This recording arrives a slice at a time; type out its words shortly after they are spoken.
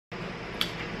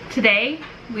Today,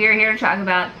 we are here to talk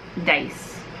about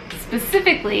dice.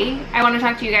 Specifically, I want to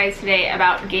talk to you guys today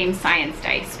about game science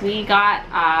dice. We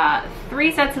got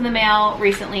 3 sets in the mail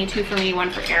recently, 2 for me, 1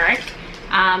 for Eric.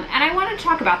 And I want to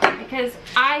talk about them because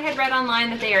I had read online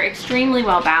that they are extremely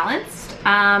well balanced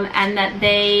and that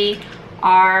they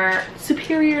are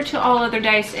superior to all other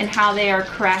dice in how they are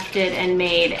crafted and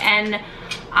made. And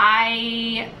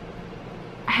I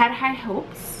had high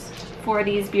hopes for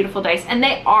these beautiful dice, and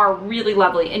they are really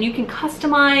lovely, and you can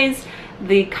customize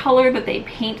the color that they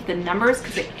paint the numbers,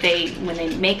 because when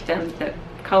they make them, the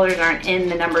colors aren't in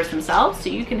the numbers themselves, so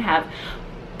you can have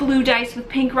blue dice with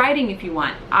pink writing if you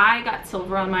want. I got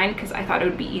silver on mine because I thought it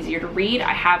would be easier to read.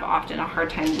 I have often a hard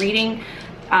time reading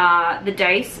the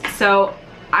dice, so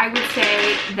I would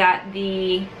say that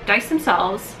the dice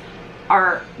themselves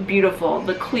are beautiful.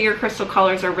 The clear crystal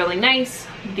colors are really nice.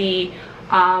 The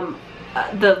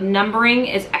numbering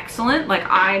is excellent. Like,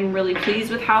 I'm really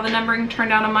pleased with how the numbering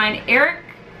turned out on mine. Eric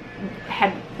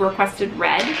had requested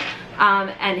red,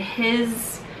 and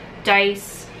his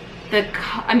dice,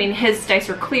 his dice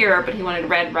are clear, but he wanted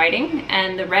red writing,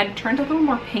 and the red turned a little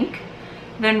more pink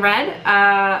than red,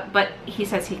 but he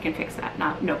says he can fix that,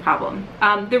 no problem.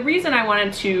 The reason I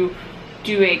wanted to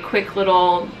do a quick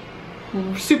little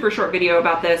super short video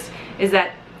about this is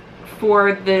that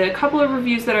for the couple of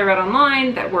reviews that I read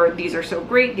online that were, these are so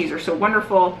great, these are so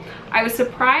wonderful, I was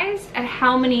surprised at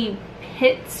how many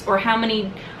pits or how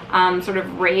many sort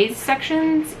of raised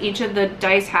sections each of the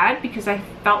dice had, because I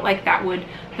felt like that would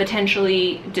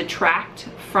potentially detract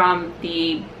from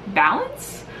the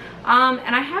balance.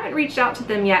 And I haven't reached out to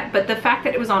them yet, but the fact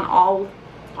that it was on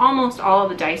almost all of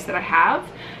the dice that I have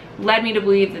led me to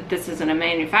believe that this isn't a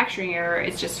manufacturing error,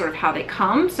 it's just sort of how they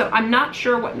come. So I'm not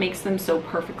sure what makes them so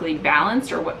perfectly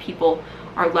balanced or what people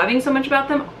are loving so much about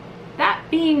them. That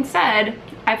being said,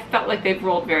 I felt like they've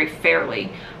rolled very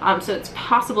fairly. So it's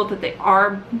possible that they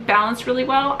are balanced really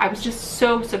well. I was just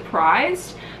so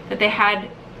surprised that they had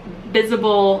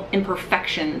visible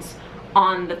imperfections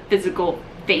on the physical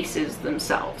faces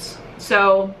themselves.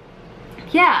 So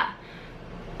yeah,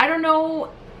 I don't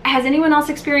know, has anyone else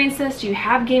experienced this? Do you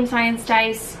have game science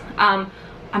dice? I'm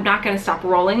not going to stop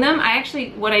rolling them.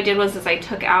 What I did was I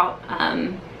took out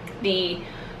the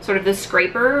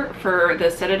scraper for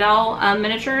the Citadel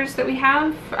miniatures that we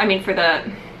have. I mean, for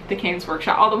the Games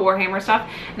Workshop, all the Warhammer stuff,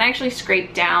 and I actually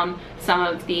scraped down some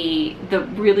of the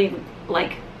really,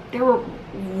 like, there were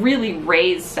really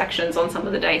raised sections on some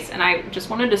of the dice, and I just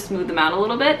wanted to smooth them out a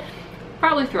little bit.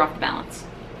 Probably threw off the balance.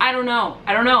 I don't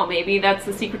know, maybe that's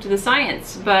the secret to the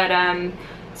science, but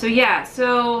so yeah,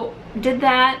 so did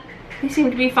that. They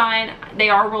seem to be fine. They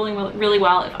are rolling really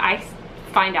well. If I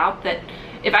find out that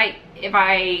if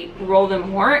I roll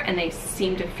them more and they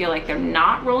seem to feel like they're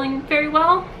not rolling very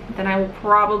well, then I will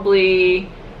probably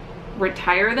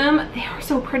retire them. They are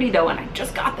so pretty though, and I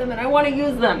just got them and I want to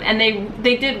use them, and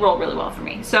they did roll really well for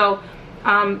me. So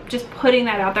just putting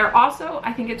that out there. Also,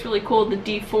 I think it's really cool, the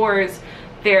D4s,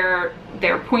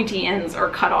 their pointy ends are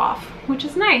cut off, which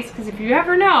is nice, because if you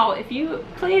ever know, if you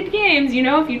played games, you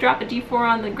know if you drop a D4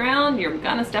 on the ground, you're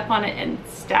gonna step on it and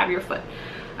stab your foot,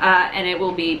 and it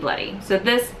will be bloody. So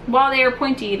this, while they are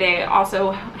pointy, they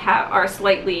also are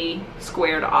slightly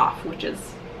squared off, which is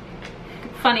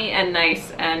funny and nice,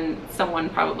 and someone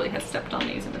probably has stepped on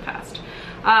these in the past.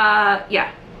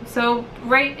 Yeah, so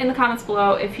write in the comments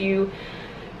below if you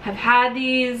have had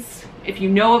these, if you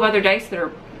know of other dice that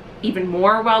are even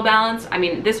more well balanced. I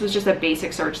mean, this was just a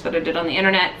basic search that I did on the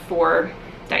internet for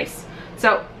dice.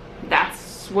 So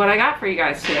that's what I got for you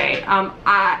guys today.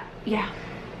 Yeah,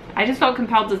 I just felt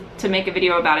compelled to make a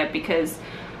video about it because,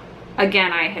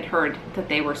 again, I had heard that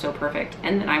they were so perfect,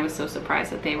 and then I was so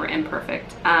surprised that they were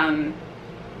imperfect. Not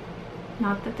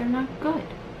that they're not good.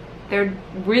 They're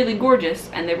really gorgeous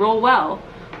and they roll well.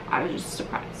 I was just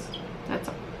surprised. That's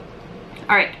all.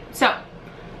 All right, so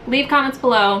leave comments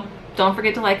below. Don't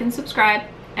forget to like and subscribe,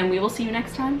 and we will see you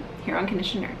next time here on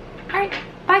Conditioned Nerd. All right,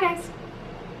 bye guys.